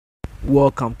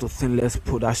Welcome to Sinless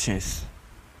Productions.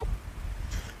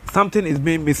 Something is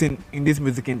being missing in this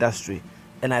music industry,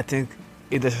 and I think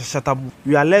it's the Shatta.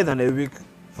 We are less than a week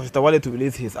for Shatta Wale to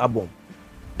release his album,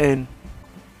 and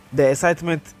the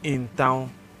excitement in town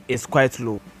is quite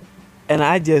low. And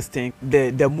I just think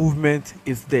the movement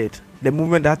is dead. The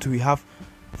movement that we have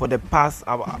for the past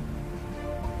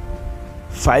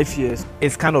 5 years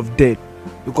is kind of dead,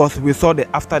 because we saw the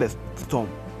After the Storm,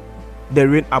 the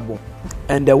Rain album,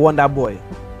 and the Wonder Boy.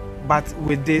 But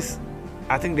with this,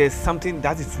 I think there's something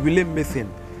that is really missing,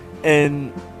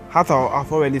 and as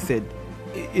I've already said,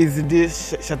 is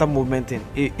this Shatta movement thing,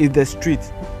 is the street,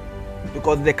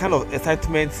 because the kind of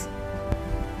excitement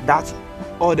that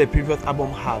all the previous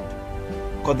album had,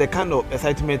 because the kind of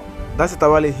excitement that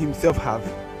Shatta Wale himself have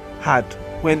had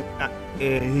when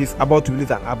he's about to release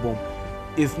an album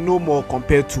is no more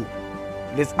compared to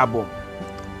this album.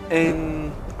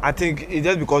 And I think it's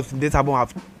just because this album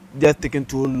have just taken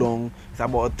too long. It's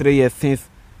about 3 years since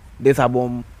this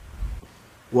album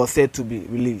was said to be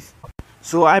released.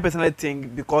 So I personally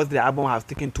think because the album has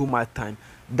taken too much time,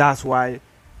 that's why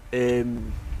most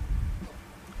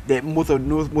of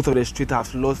the street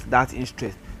have lost that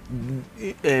interest.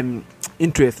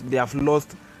 They have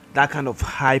lost that kind of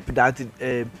hype that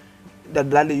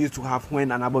they used to have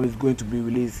when an album is going to be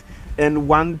released. And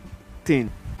one thing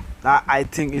that I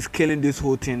think is killing this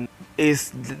whole thing is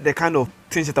the kind of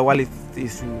thing Shatta Wale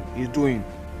is doing.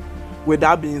 With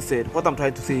that being said, what I'm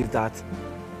trying to say is that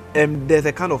there's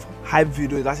a kind of hype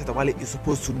video that Shatta Wale is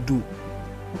supposed to do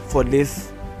for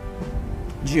this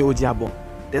GOG album.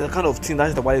 There's a kind of thing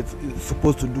that Shatta Wale is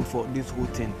supposed to do for this whole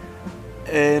thing,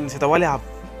 and Shatta Wale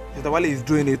is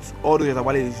doing it. Although Shatta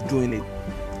Wale is doing it,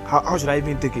 how should I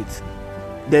even take it?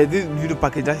 There's this video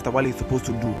package that Shatta Wale is supposed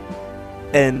to do,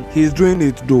 and he's doing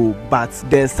it though, but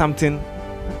there's something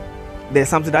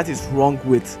that is wrong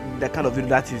with the kind of video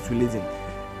that he's releasing.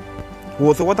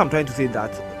 Well, so what I'm trying to say is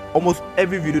that almost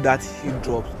every video that he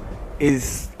drops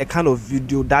is a kind of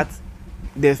video that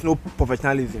there's no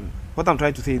professionalism. What I'm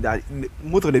trying to say is that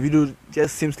most of the video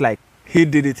just seems like he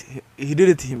did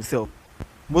it himself.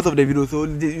 Most of the videos, so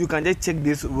you can just check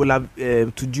this roll up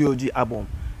to GOG album.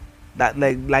 That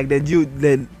like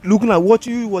the looking at what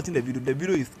you watching the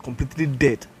video is completely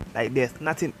dead. Like there's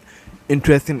nothing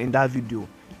interesting in that video.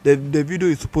 The video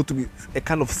is supposed to be a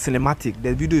kind of cinematic.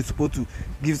 The video is supposed to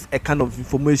give a kind of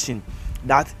information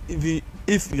that if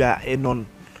you are a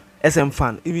non-SM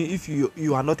fan, even if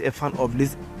you are not a fan of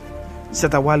this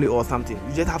Shatta Wale or something,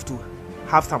 you just have to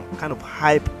have some kind of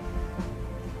hype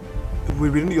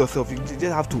within yourself. You just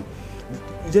have to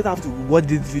watch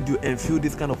this video and feel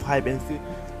this kind of hype and say,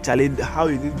 challenge, how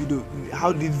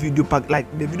this video pack, like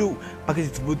the video package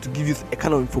is supposed to give you a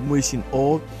kind of information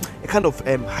or a kind of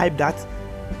hype that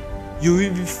you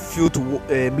really feel to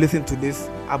listen to this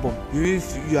album. You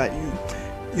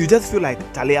just feel like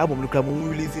Charlie album look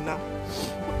releasing now.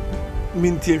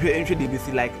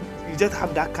 Like you just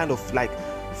have that kind of like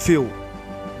feel,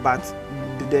 but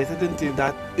there's certain thing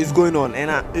that is going on,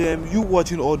 and you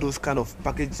watching all those kind of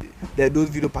package, those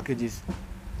video packages,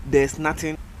 there's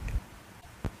nothing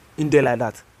in there like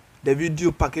that. The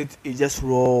video package is just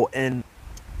raw, and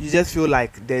you just feel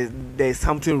like there's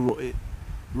something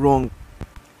wrong.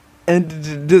 And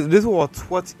this is what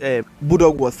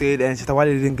Bulldog was saying, and Shatta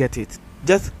Wale didn't get it.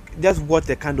 Just watch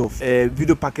the kind of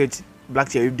video package Black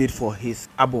Cherif did for his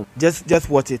album. Just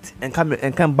watch it and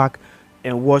come back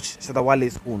and watch Shatta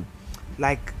Wale's own.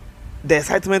 Like the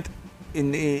excitement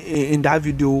in that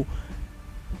video,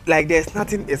 like there's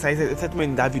nothing excitement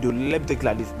in that video. Let me take it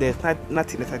like this: there's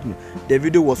nothing excitement. The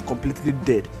video was completely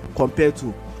dead compared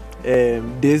to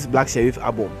this Black Cherif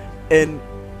album. And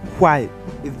why?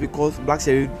 It's because Black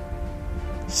Cherif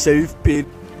paid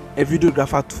a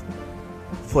videographer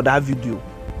for that video.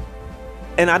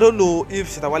 And I don't know if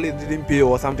Shatta Wale didn't pay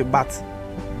or something, but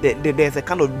there's a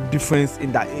kind of difference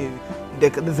in that.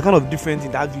 There's a kind of difference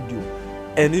in that video.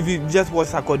 And if you just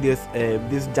watch this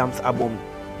Jams album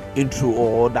intro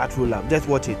or that roll up, just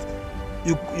watch it.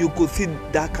 You could see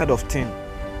that kind of thing.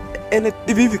 And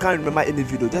even if you can't remember any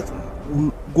video, just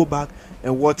go back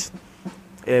and watch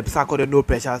the No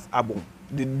Pressures album.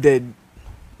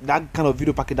 That kind of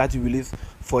video package that you released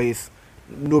for his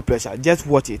No Pressure. Just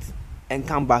watch it and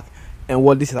come back and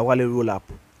watch this Shatta Wale roll up.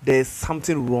 There's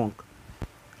something wrong,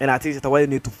 and I think Shatta Wale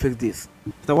need to fix this.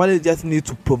 Shatta Wale just need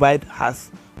to provide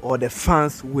us or the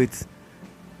fans with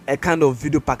a kind of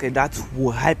video package that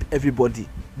will hype everybody.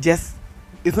 It's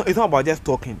not about just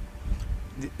talking.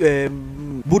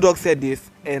 Bulldog said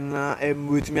this, and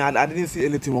with me, I didn't see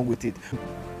anything wrong with it.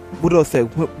 Bulldog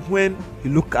said when you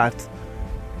look at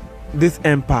this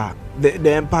empire,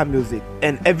 the Empire Music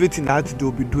and everything that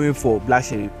they'll be doing for Black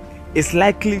Sheriff, it's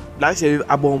likely Black Sheriff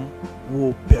album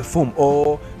will perform,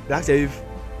 or Black Sheriff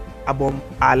album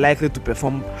are likely to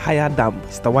perform higher than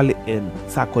Shatta Wale and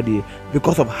Sarkodie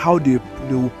because of how they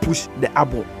will push the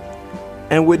album.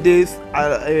 And with this,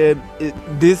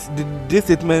 this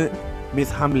statement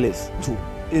means harmless to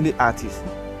any artist.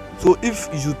 So if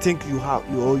you think you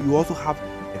also have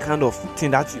a kind of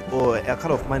thing that you, or a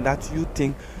kind of mind that you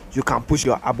think you can push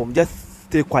your album, just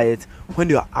stay quiet when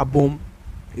your album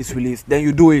is released, then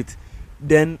you do it.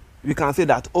 Then we can say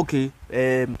that okay,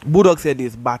 Bulldog said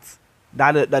this, but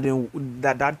that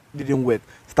didn't work.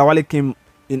 Shatta Wale came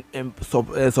in and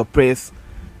suppressed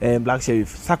Black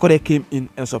Sheriff. Sarkodie came in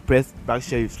and suppressed Black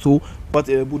Sheriff. So what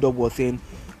Bulldog was saying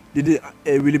didn't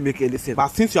really make any sense. But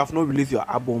since you have not released your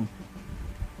album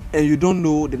and you don't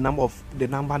know the number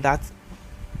that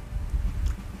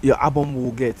your album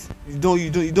will get, you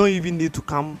don't even need to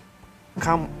come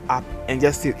up and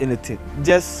just say anything.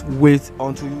 Just wait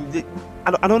until you.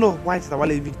 I don't know why Shatta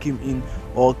Wale even came in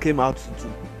or came out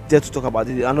to talk about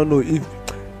it. I don't know if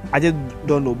I just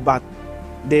don't know, but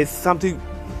there's something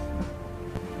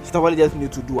Shatta Wale just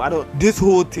need to do. This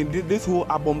whole thing, this whole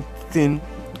album thing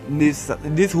needs,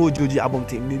 this whole GOG album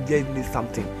thing just needs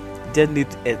something. Just need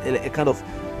a kind of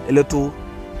a little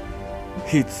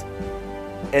hit,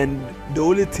 and the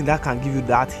only thing that can give you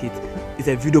that hit is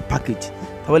a video package.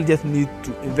 Shatta Wale just need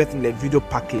to invest in a video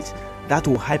package that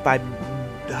will hype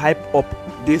up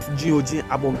this GOG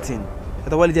album thing.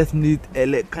 Shatta Wale just need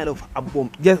a kind of album,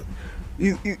 just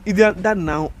either that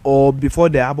now or before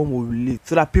the album will release,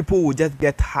 so that people will just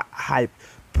get hype.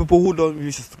 People who don't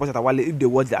really support Shatta Wale, if they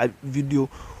watch the video,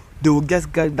 they will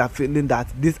just get that feeling that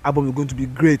this album is going to be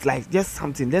great. Like just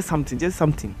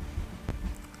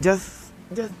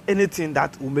anything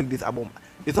that will make this album.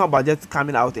 It's not about just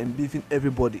coming out and beefing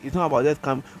everybody. It's not about just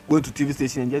going to TV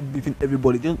station and just beefing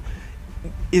everybody.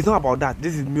 It's not about that.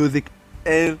 This is music,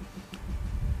 and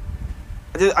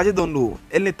I just don't know.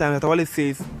 Anytime Shatta Wale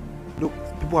says, look,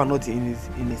 people are not in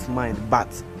his mind,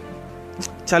 but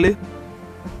Charlie.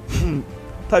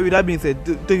 So with that being said,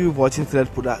 thank you for watching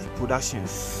Select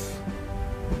Productions.